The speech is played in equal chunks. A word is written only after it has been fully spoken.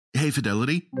Hey,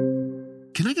 Fidelity.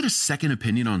 Can I get a second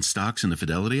opinion on stocks in the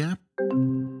Fidelity app?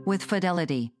 With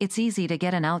Fidelity, it's easy to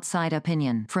get an outside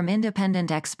opinion from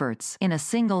independent experts in a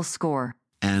single score.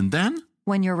 And then?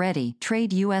 When you're ready,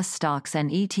 trade U.S. stocks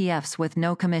and ETFs with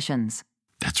no commissions.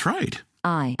 That's right.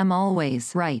 I am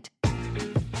always right.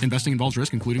 Investing involves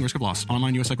risk, including risk of loss.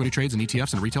 Online U.S. equity trades and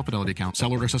ETFs and a retail Fidelity account.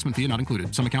 Sell order assessment fee not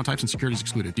included. Some account types and securities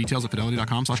excluded. Details at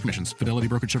fidelity.com/commissions. Fidelity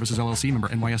Brokerage Services, LLC, member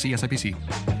NYSE SIPC.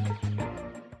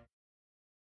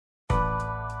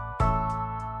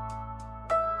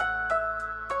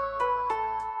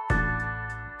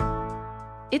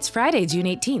 It's Friday, June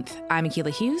 18th. I'm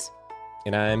Akilah Hughes.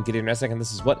 And I'm Gideon Resnick, and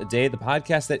this is What a Day, the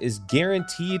podcast that is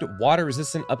guaranteed water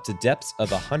resistant up to depths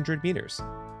of 100 meters.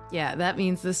 Yeah, that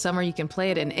means this summer you can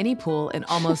play it in any pool in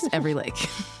almost every lake.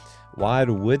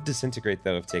 Water would disintegrate,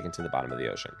 though, if taken to the bottom of the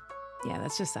ocean. Yeah,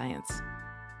 that's just science.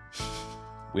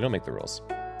 We don't make the rules.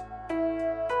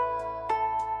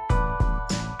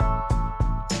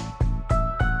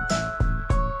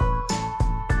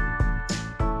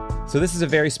 So this is a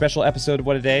very special episode of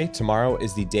What a Day. Tomorrow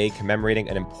is the day commemorating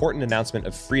an important announcement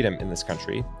of freedom in this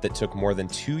country that took more than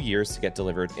 2 years to get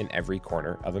delivered in every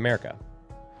corner of America.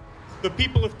 The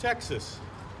people of Texas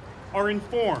are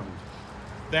informed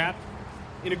that,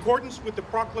 in accordance with the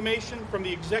proclamation from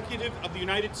the Executive of the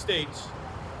United States,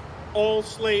 all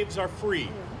slaves are free.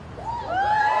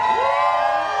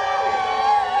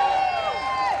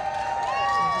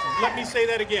 Let me say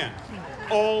that again.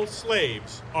 All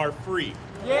slaves are free.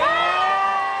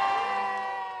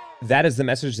 That is the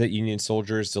message that Union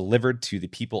soldiers delivered to the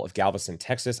people of Galveston,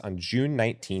 Texas on June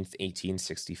 19th,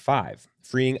 1865,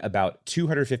 freeing about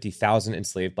 250,000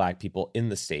 enslaved Black people in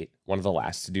the state, one of the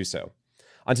last to do so.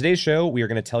 On today's show, we are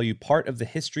going to tell you part of the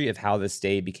history of how this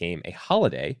day became a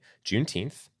holiday,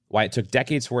 Juneteenth, why it took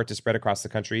decades for it to spread across the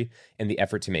country, and the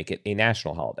effort to make it a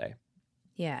national holiday.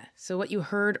 Yeah, so what you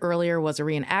heard earlier was a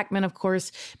reenactment, of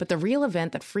course, but the real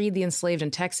event that freed the enslaved in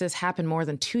Texas happened more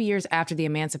than 2 years after the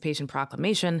Emancipation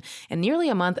Proclamation and nearly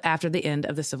a month after the end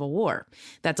of the Civil War.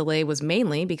 That delay was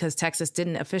mainly because Texas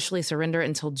didn't officially surrender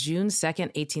until June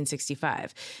 2nd,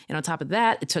 1865. And on top of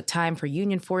that, it took time for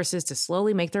Union forces to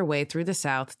slowly make their way through the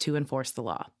South to enforce the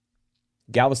law.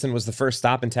 Galveston was the first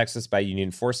stop in Texas by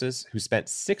Union forces, who spent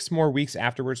 6 more weeks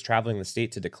afterwards traveling the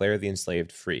state to declare the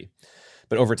enslaved free.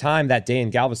 But over time, that day in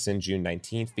Galveston, June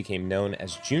 19th, became known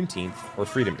as Juneteenth, or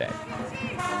Freedom Day.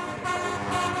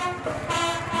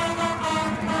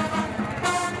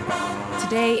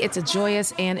 Today, it's a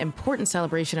joyous and important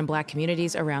celebration in Black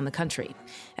communities around the country.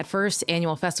 At first,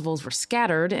 annual festivals were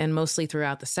scattered and mostly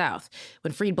throughout the South.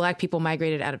 When freed Black people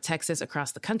migrated out of Texas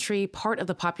across the country, part of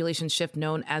the population shift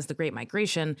known as the Great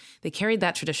Migration, they carried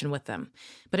that tradition with them.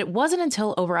 But it wasn't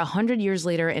until over 100 years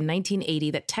later in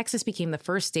 1980 that Texas became the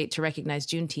first state to recognize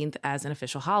Juneteenth as an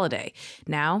official holiday.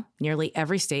 Now, nearly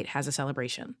every state has a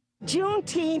celebration.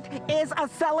 Juneteenth is a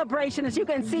celebration. As you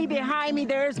can see behind me,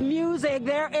 there's music,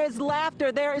 there is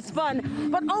laughter, there is fun.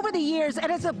 But over the years,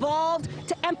 it has evolved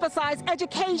to emphasize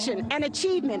education and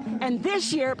achievement. And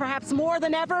this year, perhaps more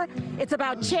than ever, it's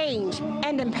about change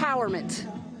and empowerment.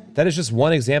 That is just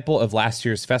one example of last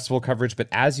year's festival coverage, but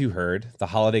as you heard, the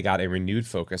holiday got a renewed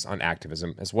focus on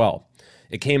activism as well.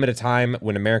 It came at a time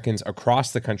when Americans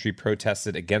across the country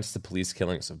protested against the police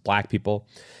killings of Black people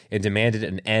and demanded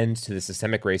an end to the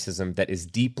systemic racism that is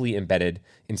deeply embedded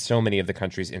in so many of the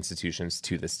country's institutions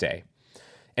to this day.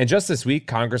 And just this week,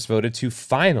 Congress voted to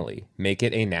finally make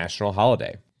it a national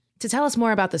holiday. To tell us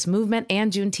more about this movement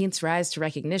and Juneteenth's rise to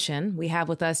recognition, we have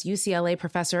with us UCLA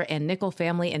professor and Nickel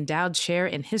Family Endowed Chair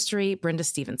in History, Brenda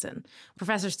Stevenson.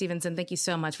 Professor Stevenson, thank you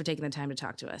so much for taking the time to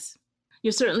talk to us.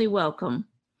 You're certainly welcome.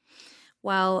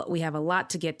 Well, we have a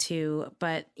lot to get to,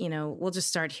 but, we'll just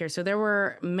start here. So there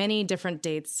were many different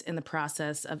dates in the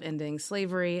process of ending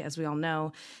slavery, as we all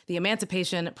know. The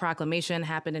Emancipation Proclamation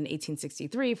happened in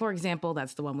 1863, for example.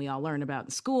 That's the one we all learn about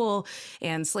in school.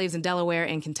 And slaves in Delaware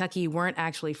and Kentucky weren't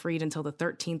actually freed until the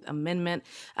 13th Amendment,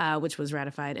 which was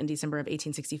ratified in December of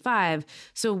 1865.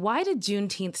 So why did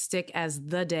Juneteenth stick as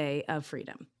the day of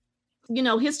freedom?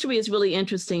 History is really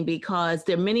interesting because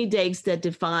there are many dates that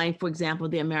define, for example,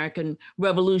 the American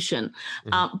Revolution.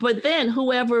 But then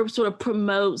whoever sort of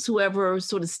promotes, whoever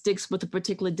sort of sticks with a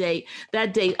particular date,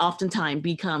 that date oftentimes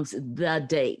becomes the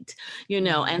date,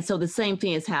 and so the same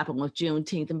thing has happened with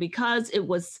Juneteenth. And because it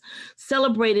was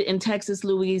celebrated in Texas,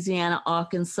 Louisiana,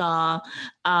 Arkansas,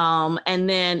 And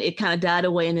then it kind of died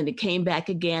away, and then it came back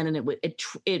again, and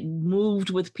it moved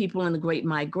with people in the Great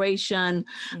Migration.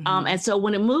 And so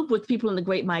when it moved with people in the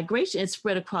Great Migration, it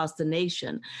spread across the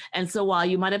nation. And so while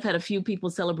you might have had a few people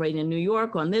celebrating in New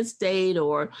York on this date,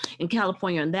 or in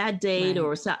California on that date,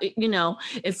 or,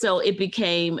 and so it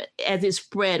became, as it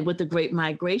spread with the Great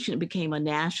Migration, it became a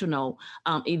national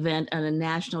event and a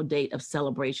national date of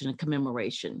celebration and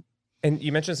commemoration. And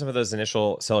you mentioned some of those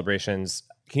initial celebrations.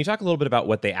 Can you talk a little bit about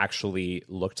what they actually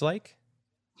looked like?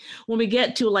 When we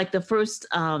get to like the first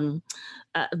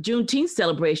Juneteenth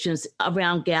celebrations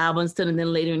around Galveston, and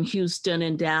then later in Houston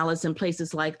and Dallas and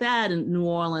places like that, and New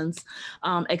Orleans,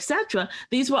 etc.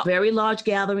 These were very large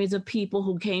gatherings of people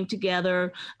who came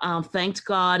together, thanked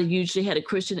God. It usually had a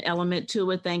Christian element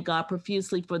to it. Thanked God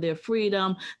profusely for their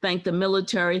freedom. Thanked the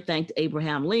military. Thanked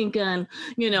Abraham Lincoln,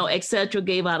 etc.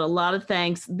 Gave out a lot of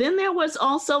thanks. Then there was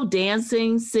also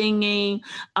dancing, singing.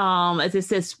 As I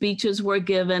said, speeches were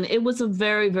given. It was a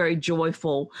very, very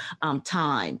joyful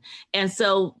time. And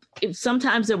so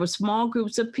sometimes there were small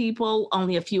groups of people,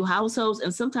 only a few households,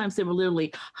 and sometimes there were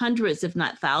literally hundreds, if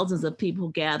not thousands of people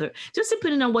gathered, just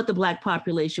depending on what the Black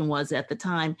population was at the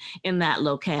time in that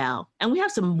locale. And we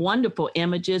have some wonderful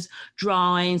images,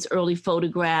 drawings, early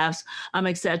photographs,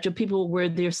 etc. People would wear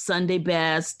their Sunday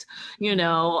best,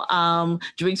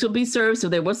 drinks would be served, so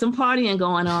there was some partying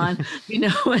going on,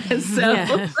 and so.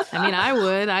 Yeah. I mean, I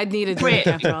would. I'd need a drink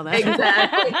after all that.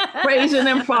 Exactly. Praising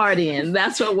and partying.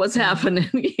 That's what was happening,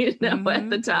 at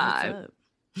the time.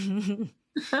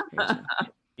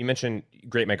 You mentioned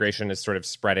Great Migration is sort of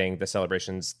spreading the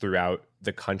celebrations throughout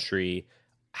the country.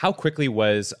 How quickly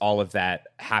was all of that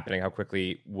happening? How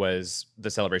quickly was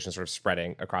the celebration sort of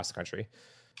spreading across the country?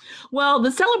 Well,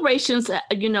 the celebrations,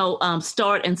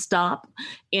 start and stop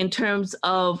in terms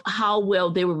of how well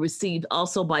they were received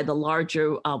also by the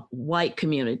larger white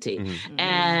community,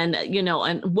 and,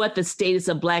 and what the status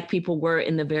of Black people were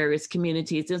in the various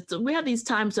communities. We have these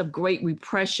times of great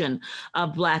repression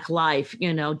of Black life,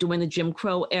 during the Jim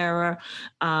Crow era,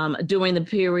 during the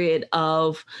period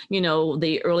of,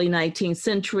 the early 19th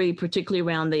century, particularly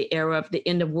around the era of the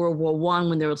end of World War I,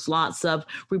 when there was lots of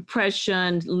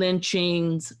repression,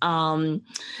 lynchings,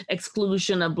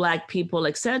 exclusion of Black people,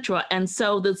 etc. And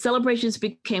so the celebrations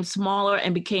became smaller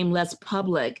and became less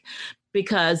public,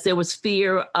 because there was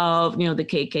fear of, the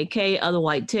KKK, other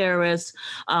white terrorists,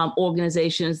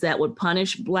 organizations that would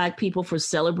punish Black people for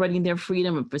celebrating their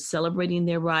freedom and for celebrating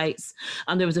their rights.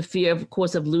 There was a fear, of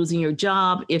course, of losing your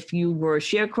job if you were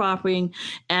sharecropping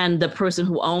and the person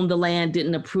who owned the land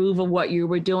didn't approve of what you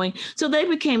were doing. So they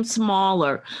became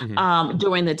smaller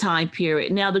during the time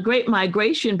period. Now, the Great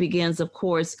Migration begins, of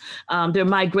course, there are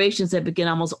migrations that begin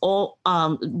almost all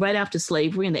right after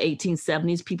slavery in the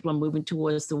 1870s. People are moving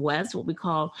towards the West, what we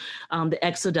call the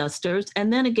exodusters.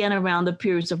 And then again, around the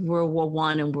periods of World War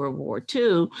I and World War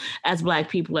II, as Black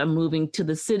people are moving to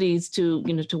the cities to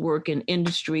work in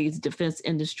industries, defense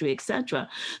industry, etc.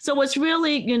 So it's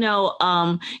really,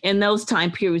 in those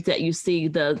time periods that you see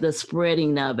the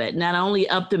spreading of it, not only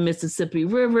up the Mississippi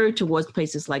River towards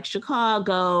places like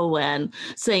Chicago and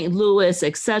St. Louis,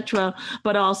 etc.,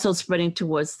 but also spreading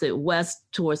towards the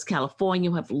West, towards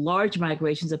California. You have large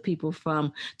migrations of people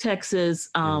from Texas,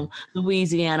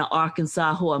 Louisiana,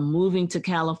 Arkansas, who are moving to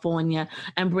California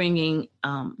and bringing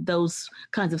those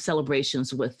kinds of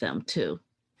celebrations with them too.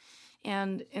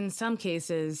 And in some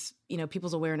cases,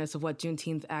 people's awareness of what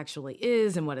Juneteenth actually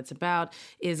is and what it's about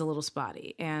is a little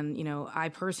spotty. And, I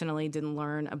personally didn't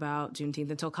learn about Juneteenth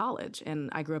until college.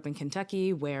 And I grew up in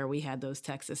Kentucky, where we had those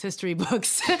Texas history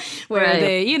books where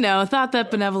they, thought that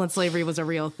benevolent slavery was a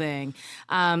real thing.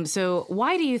 So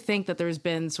why do you think that there's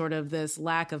been sort of this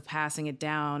lack of passing it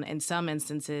down in some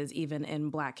instances, even in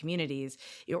Black communities,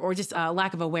 or just a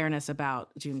lack of awareness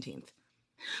about Juneteenth?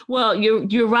 Well,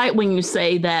 you're right when you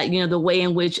say that, the way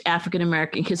in which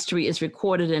African-American history is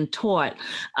recorded and taught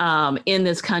in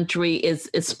this country is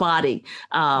spotty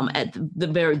at the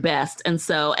very best. And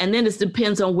then it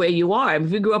depends on where you are.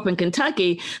 If you grew up in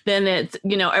Kentucky, then it's,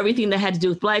 everything that had to do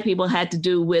with Black people had to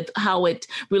do with how it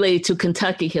related to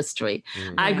Kentucky history.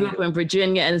 Mm-hmm. I grew up in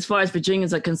Virginia, and as far as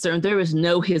Virginians are concerned, there is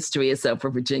no history except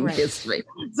for Virginia history.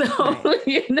 So,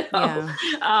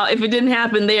 if it didn't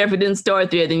happen there, if it didn't start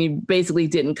there, then you basically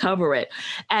didn't cover it.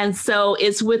 And so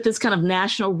it's with this kind of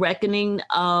national reckoning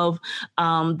of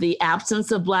the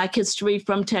absence of Black history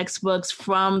from textbooks,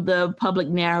 from the public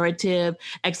narrative,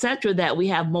 et cetera, that we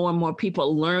have more and more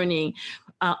people learning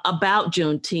about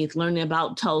Juneteenth, learning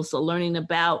about Tulsa, learning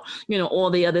about, all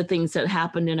the other things that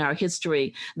happened in our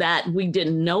history that we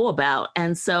didn't know about.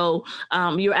 And so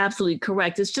you're absolutely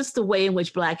correct. It's just the way in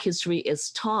which Black history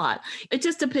is taught. It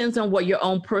just depends on what your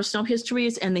own personal history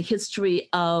is and the history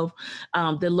of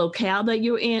the locale that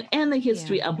you're in and the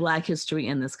history of Black history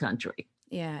in this country.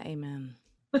 Yeah, amen.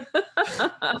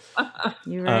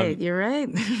 You're right. You're right.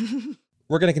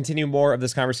 We're going to continue more of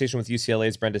this conversation with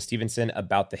UCLA's Brenda Stevenson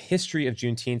about the history of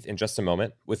Juneteenth in just a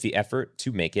moment, with the effort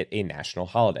to make it a national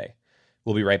holiday.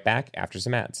 We'll be right back after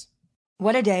some ads.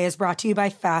 What a Day is brought to you by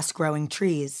Fast Growing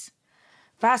Trees.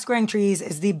 Fast Growing Trees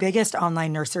is the biggest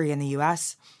online nursery in the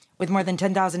U.S., with more than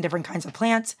 10,000 different kinds of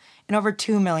plants and over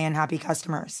 2 million happy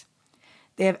customers.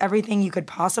 They have everything you could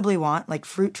possibly want, like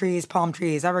fruit trees, palm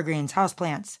trees, evergreens,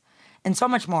 houseplants, and so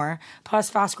much more. Plus,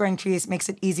 Fast Growing Trees makes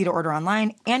it easy to order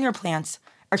online, and your plants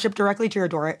are shipped directly to your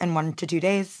door in 1 to 2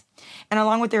 days. And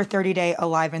along with their 30-day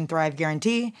Alive and Thrive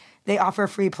guarantee, they offer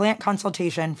free plant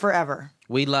consultation forever.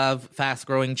 We love Fast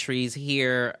Growing Trees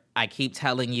here. I keep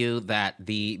telling you that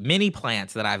the mini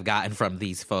plants that I've gotten from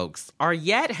these folks are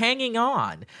yet hanging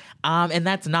on. And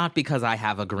that's not because I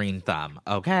have a green thumb,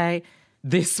 okay?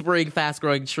 This spring, Fast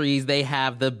Growing Trees, they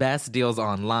have the best deals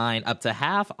online, up to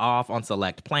half off on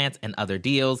select plants and other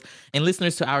deals. And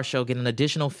listeners to our show get an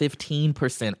additional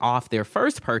 15% off their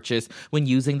first purchase when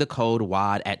using the code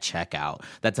WAD at checkout.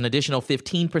 That's an additional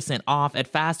 15% off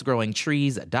at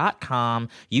fastgrowingtrees.com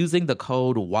using the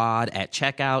code WAD at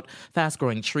checkout.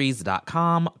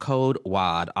 Fastgrowingtrees.com, code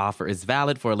WAD. Offer is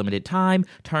valid for a limited time.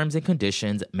 Terms and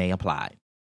conditions may apply.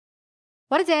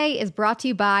 What a Day is brought to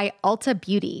you by Ulta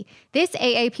Beauty. This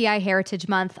AAPI Heritage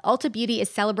Month, Ulta Beauty is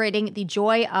celebrating the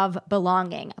joy of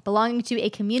belonging to a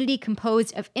community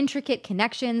composed of intricate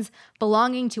connections,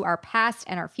 belonging to our past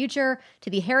and our future, to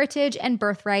the heritage and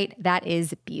birthright that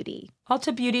is beauty.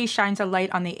 Ulta Beauty shines a light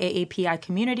on the AAPI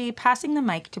community, passing the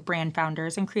mic to brand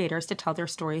founders and creators to tell their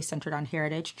stories centered on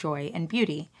heritage, joy, and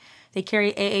beauty. They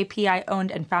carry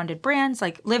AAPI-owned and founded brands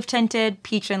like Live Tinted,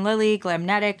 Peach and Lily,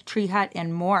 Glamnetic, Tree Hut,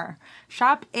 and more.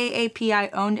 Shop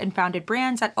AAPI-owned and founded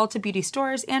brands at Ulta Beauty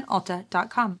stores and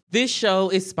Ulta.com. This show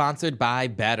is sponsored by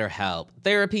BetterHelp.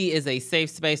 Therapy is a safe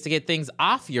space to get things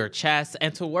off your chest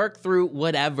and to work through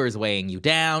whatever's weighing you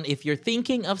down. If you're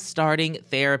thinking of starting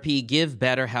therapy, give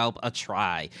BetterHelp a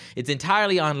try. It's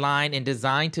entirely online and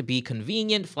designed to be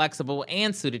convenient, flexible,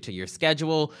 and suited to your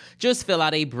schedule. Just fill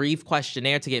out a brief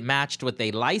questionnaire to get matched with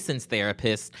a licensed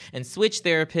therapist and switch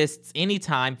therapists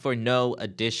anytime for no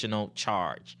additional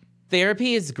charge.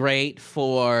 Therapy is great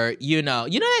for, you know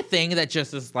that thing that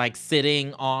just is like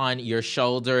sitting on your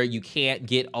shoulder, you can't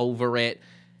get over it,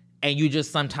 and you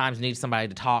just sometimes need somebody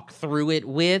to talk through it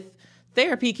with?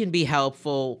 Therapy can be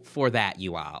helpful for that,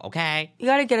 you all, okay? You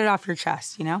got to get it off your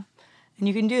chest, And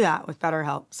you can do that with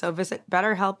BetterHelp. So visit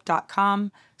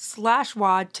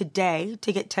betterhelp.com/WAD today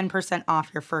to get 10% off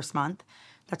your first month.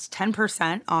 That's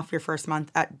 10% off your first month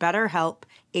at BetterHelp,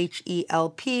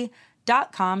 HELP.com/WAD.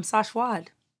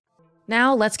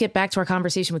 Now let's get back to our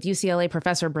conversation with UCLA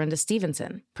professor Brenda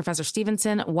Stevenson. Professor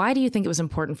Stevenson, why do you think it was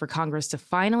important for Congress to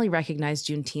finally recognize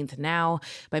Juneteenth now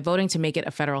by voting to make it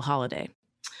a federal holiday?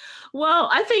 Well,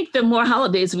 I think the more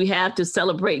holidays we have to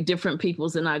celebrate different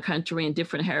peoples in our country and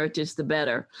different heritage, the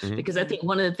better. Mm-hmm. Because I think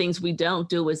one of the things we don't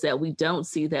do is that we don't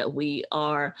see that we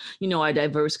are, a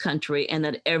diverse country and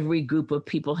that every group of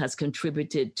people has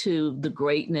contributed to the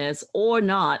greatness or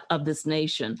not of this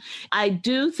nation. I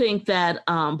do think that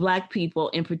Black people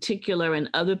in particular and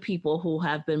other people who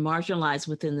have been marginalized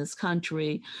within this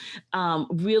country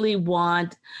really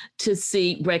want to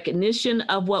see recognition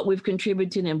of what we've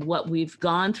contributed and what we've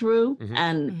gone through. Mm-hmm.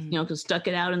 And, stuck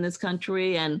it out in this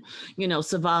country and,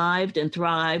 survived and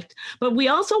thrived. But we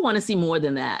also want to see more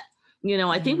than that.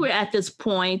 I think we're at this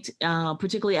point,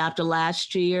 particularly after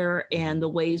last year and the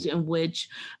ways in which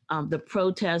the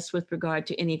protests with regard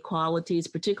to inequalities,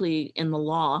 particularly in the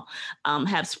law,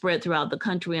 have spread throughout the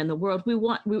country and the world.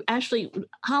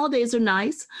 Holidays are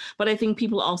nice, but I think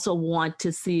people also want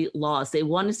to see laws. They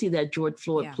want to see that George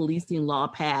Floyd policing law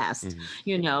passed.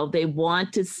 Mm-hmm. They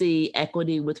want to see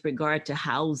equity with regard to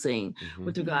housing,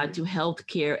 with regard to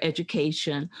healthcare,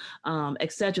 education,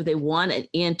 et cetera. They want an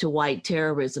end to white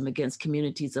terrorism against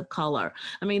communities of color.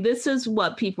 I mean, this is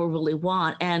what people really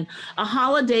want. And a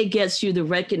holiday gets you the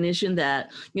recognition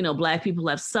that, Black people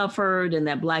have suffered and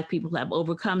that Black people have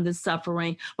overcome this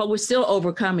suffering, but we're still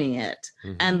overcoming it.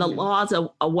 Mm-hmm. And the laws are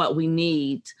what we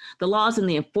need. The laws and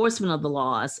the enforcement of the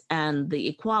laws and the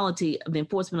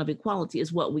enforcement of equality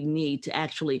is what we need to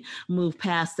actually move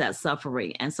past that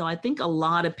suffering. And so I think a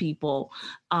lot of people,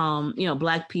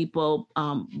 Black people,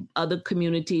 other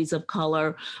communities of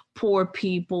color poor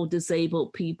people,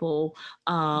 disabled people,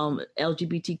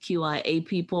 LGBTQIA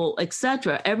people,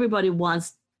 etc. Everybody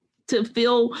wants to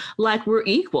feel like we're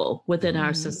equal within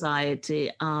our society.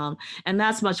 And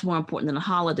that's much more important than a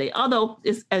holiday. Although,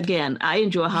 again, I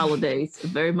enjoy holidays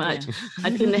very much. Yeah.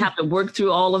 I didn't have to work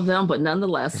through all of them, but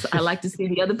nonetheless, I like to see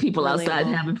the other people outside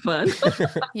having fun.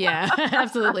 Yeah,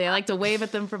 absolutely. I like to wave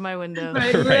at them from my window.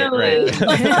 Right, really.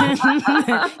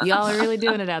 Y'all are really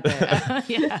doing it out there.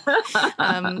 Yeah.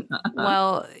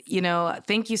 Well,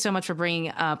 thank you so much for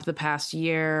bringing up the past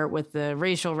year with the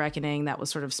racial reckoning that was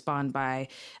sort of spawned by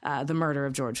the murder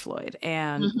of George Floyd.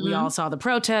 And we all saw the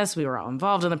protests. We were all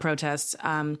involved in the protests.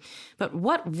 But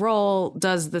what role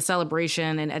does the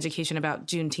celebration and education about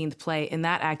Juneteenth play in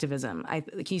that activism?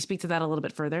 Can you speak to that a little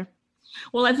bit further?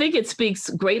 Well, I think it speaks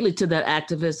greatly to that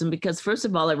activism because, first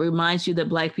of all, it reminds you that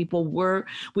Black people were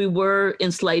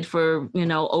enslaved for,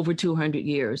 over 200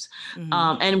 years.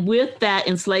 And with that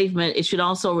enslavement, it should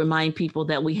also remind people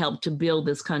that we helped to build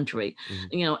this country.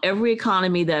 Every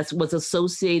economy that was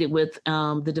associated with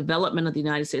the development of the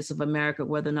United States of America,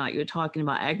 whether or not you're talking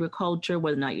about agriculture,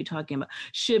 whether or not you're talking about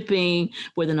shipping,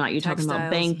 whether or not you're talking about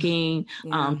banking,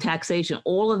 taxation,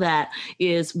 all of that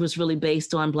was really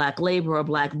based on Black labor or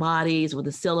Black bodies, with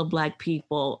the still of Black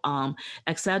people,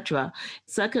 etc.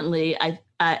 Secondly,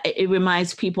 it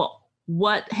reminds people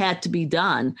what had to be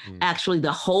done. Actually,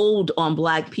 the hold on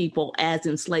Black people as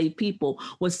enslaved people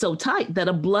was so tight that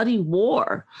a bloody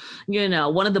war,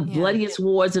 one of the bloodiest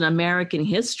wars in American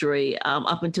history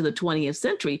up until the 20th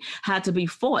century had to be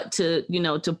fought to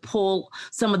pull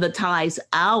some of the ties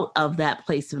out of that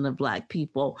placement of Black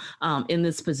people in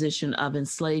this position of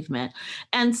enslavement.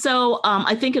 And so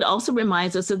I think it also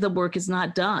reminds us that the work is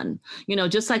not done.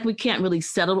 Just like we can't really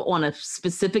settle on a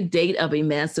specific date of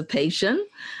emancipation,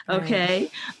 okay?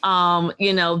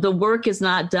 The work is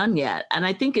not done yet. And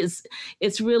I think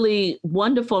it's really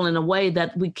wonderful in a way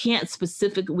that we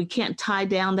can't tie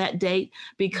down that date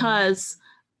because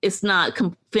it's not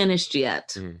finished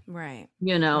yet. Right.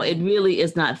 It really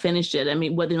is not finished yet. I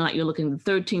mean, whether or not you're looking at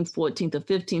the 13th, 14th, or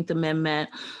 15th Amendment,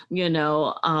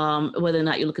 whether or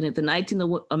not you're looking at the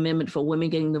 19th Amendment for women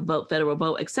getting the vote, federal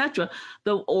vote, et cetera,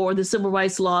 or the civil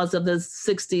rights laws of the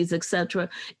 60s, et cetera,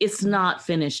 it's not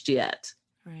finished yet.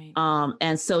 Right.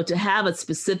 And so to have a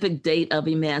specific date of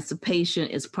emancipation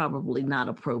is probably not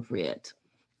appropriate.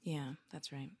 Yeah,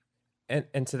 that's right.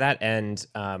 And to that end,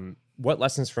 what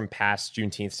lessons from past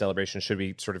Juneteenth celebrations should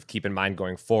we sort of keep in mind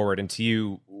going forward? And to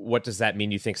you, what does that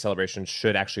mean you think celebrations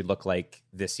should actually look like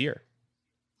this year?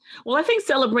 Well, I think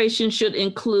celebration should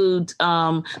include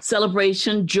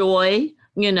celebration, joy,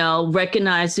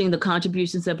 recognizing the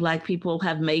contributions that Black people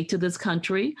have made to this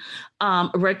country,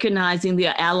 recognizing the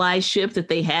allyship that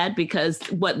they had, because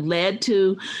what led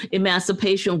to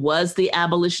emancipation was the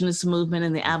abolitionist movement,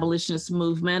 and the abolitionist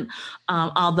movement,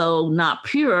 although not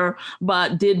pure,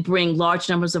 but did bring large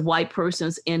numbers of white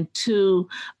persons into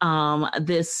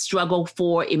this struggle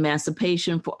for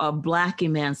emancipation, for a Black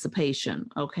emancipation,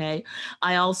 okay?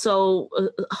 I also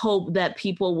hope that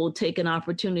people will take an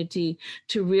opportunity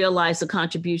to realize the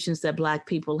contributions that Black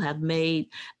people have made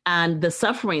and the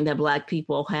suffering that Black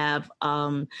people have,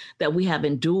 that we have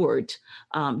endured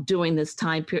during this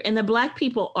time period. And the Black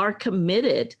people are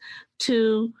committed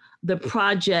to the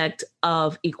project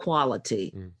of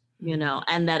equality,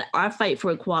 and that our fight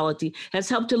for equality has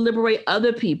helped to liberate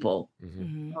other people.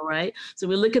 All right. So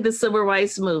we look at the civil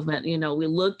rights movement, we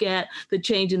look at the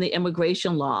change in the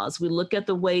immigration laws. We look at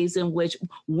the ways in which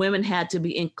women had to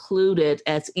be included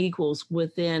as equals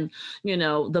within,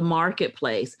 the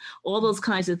marketplace, all those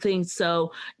kinds of things.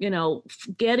 So,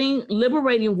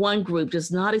 liberating one group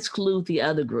does not exclude the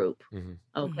other group.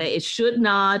 Okay. It should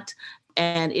not.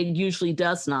 And it usually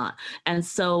does not. And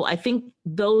so I think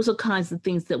those are kinds of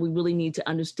things that we really need to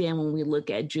understand when we look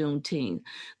at Juneteenth,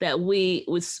 that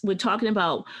we're talking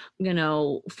about,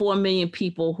 4 million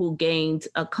people who gained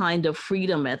a kind of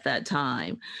freedom at that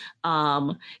time.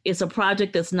 It's a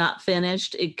project that's not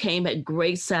finished. It came at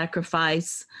great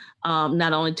sacrifice,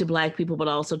 not only to Black people, but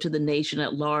also to the nation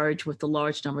at large, with the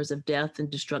large numbers of death and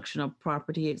destruction of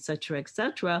property, et cetera, et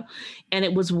cetera. And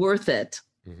it was worth it.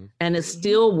 And it's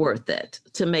still worth it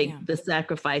to make the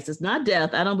sacrifices, not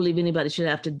death. I don't believe anybody should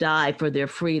have to die for their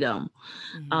freedom.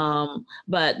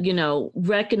 But,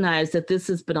 recognize that this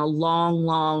has been a long,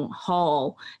 long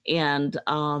haul, and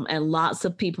lots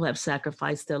of people have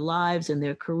sacrificed their lives and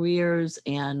their careers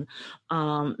and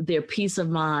their peace of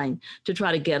mind to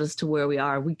try to get us to where we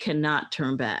are. We cannot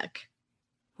turn back.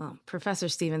 Well, Professor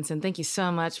Stevenson, thank you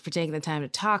so much for taking the time to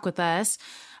talk with us.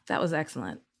 That was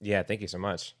excellent. Yeah, thank you so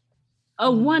much. Oh,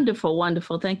 wonderful,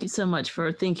 wonderful. Thank you so much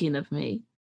for thinking of me.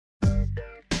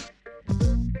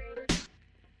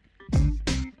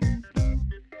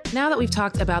 Now that we've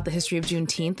talked about the history of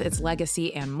Juneteenth, its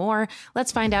legacy, and more,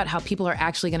 let's find out how people are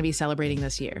actually going to be celebrating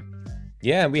this year.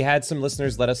 Yeah, we had some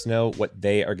listeners let us know what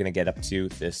they are going to get up to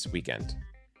this weekend.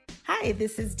 Hi,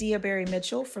 this is Dia Berry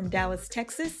Mitchell from Dallas,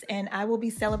 Texas, and I will be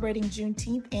celebrating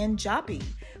Juneteenth in Joppy,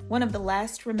 one of the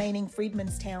last remaining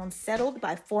freedmen's towns settled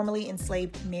by formerly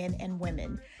enslaved men and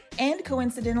women. And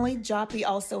coincidentally, Joppy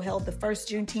also held the first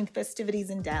Juneteenth festivities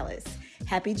in Dallas.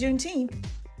 Happy Juneteenth!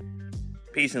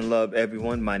 Peace and love,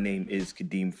 everyone. My name is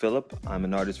Kadeem Phillip. I'm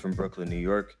an artist from Brooklyn, New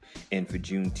York. And for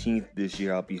Juneteenth this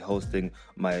year, I'll be hosting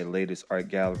my latest art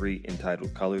gallery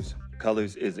entitled Colors.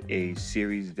 Colors is a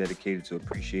series dedicated to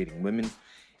appreciating women.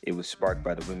 It was sparked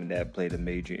by the women that played a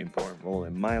major important role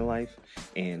in my life.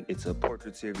 And it's a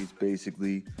portrait series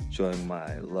basically showing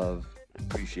my love,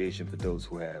 appreciation for those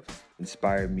who have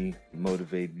inspired me,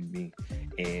 motivated me,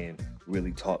 and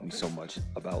really taught me so much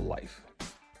about life.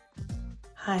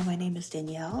 Hi, my name is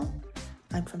Danielle.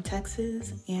 I'm from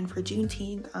Texas, and for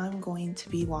Juneteenth, I'm going to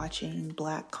be watching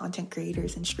Black content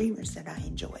creators and streamers that I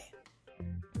enjoy.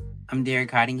 I'm Derek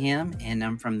Cottingham, and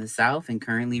I'm from the South and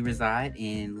currently reside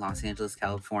in Los Angeles,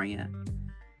 California.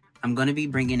 I'm going to be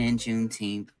bringing in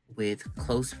Juneteenth with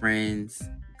close friends,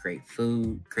 great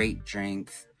food, great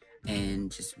drinks,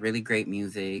 and just really great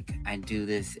music. I do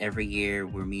this every year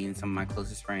where me and some of my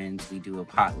closest friends, we do a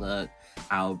potluck.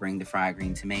 I'll bring the fried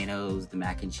green tomatoes, the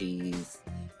mac and cheese,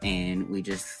 and we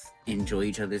just enjoy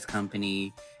each other's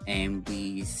company and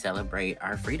we celebrate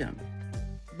our freedom.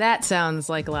 That sounds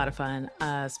like a lot of fun.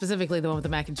 Specifically the one with the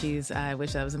mac and cheese. I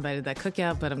wish I was invited to that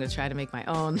cookout, but I'm going to try to make my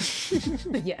own.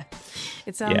 Yeah,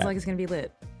 it sounds like it's going to be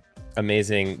lit.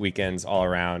 Amazing weekends all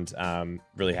around.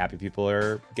 Really happy people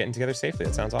are getting together safely.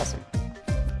 That sounds awesome.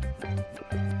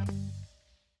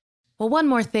 Well, one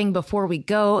more thing before we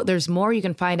go. There's more you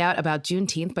can find out about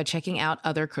Juneteenth by checking out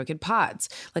other Crooked pods.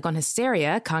 Like on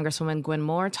Hysteria, Congresswoman Gwen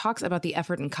Moore talks about the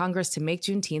effort in Congress to make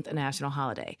Juneteenth a national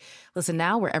holiday. Listen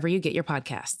now wherever you get your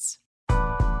podcasts.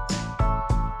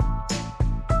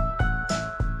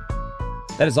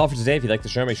 That is all for today. If you like the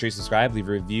show, make sure you subscribe, leave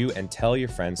a review, and tell your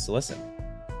friends to listen.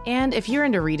 And if you're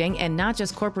into reading and not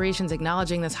just corporations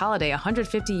acknowledging this holiday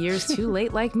 150 years too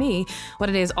late like me, What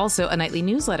A Day is also a nightly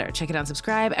newsletter. Check it out and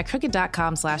subscribe at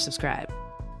crooked.com/subscribe.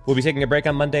 We'll be taking a break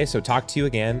on Monday, so talk to you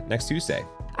again next Tuesday.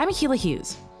 I'm Akilah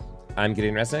Hughes. I'm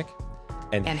Gideon Resnick.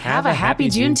 And have a happy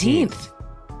Juneteenth.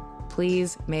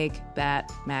 Please make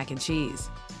that mac and cheese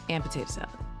and potato salad.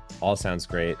 All sounds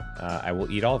great. I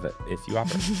will eat all of it if you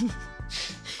offer.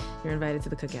 You're invited to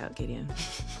the cookout, Gideon.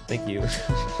 Thank you.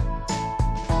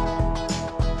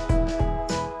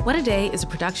 What A Day is a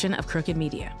production of Crooked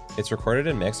Media. It's recorded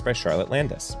and mixed by Charlotte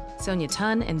Landis. Sonia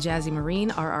Tunn and Jazzy Marine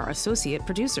are our associate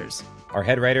producers. Our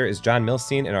head writer is John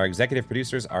Milstein, and our executive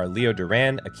producers are Leo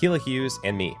Duran, Akilah Hughes,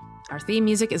 and me. Our theme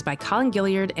music is by Colin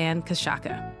Gilliard and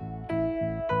Kashaka.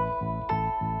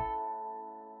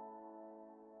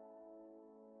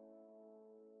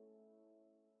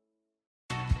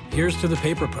 Here's to the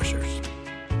paper pushers,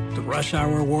 the rush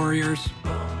hour warriors,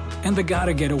 and the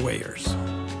gotta get awayers.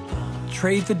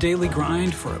 Trade the daily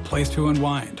grind for a place to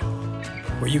unwind,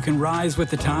 where you can rise with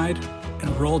the tide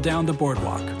and roll down the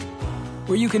boardwalk,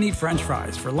 where you can eat French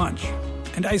fries for lunch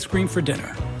and ice cream for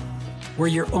dinner, where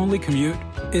your only commute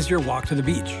is your walk to the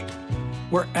beach,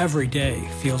 where every day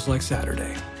feels like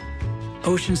Saturday.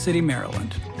 Ocean City,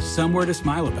 Maryland, somewhere to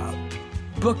smile about.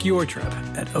 Book your trip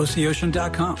at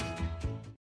OCOcean.com.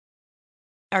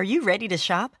 Are you ready to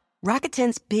shop?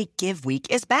 Rakuten's Big Give Week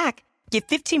is back. Get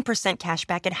 15% cash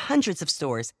back at hundreds of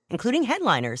stores, including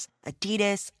headliners,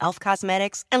 Adidas, Elf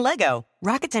Cosmetics, and Lego.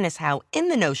 Rakuten is how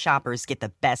in-the-know shoppers get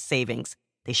the best savings.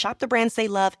 They shop the brands they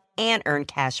love and earn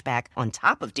cash back on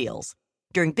top of deals.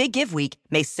 During Big Give Week,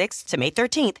 May 6th to May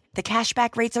 13th, the cash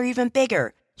back rates are even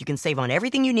bigger. You can save on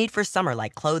everything you need for summer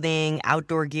like clothing,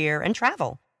 outdoor gear, and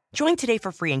travel. Join today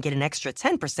for free and get an extra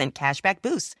 10% cash back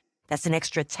boost. That's an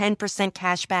extra 10%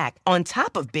 cash back on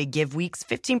top of Big Give Week's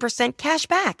 15% cash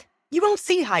back. You won't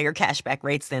see higher cashback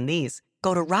rates than these.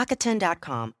 Go to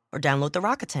Rakuten.com or download the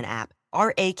Rakuten app,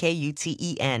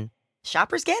 Rakuten.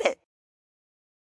 Shoppers get it.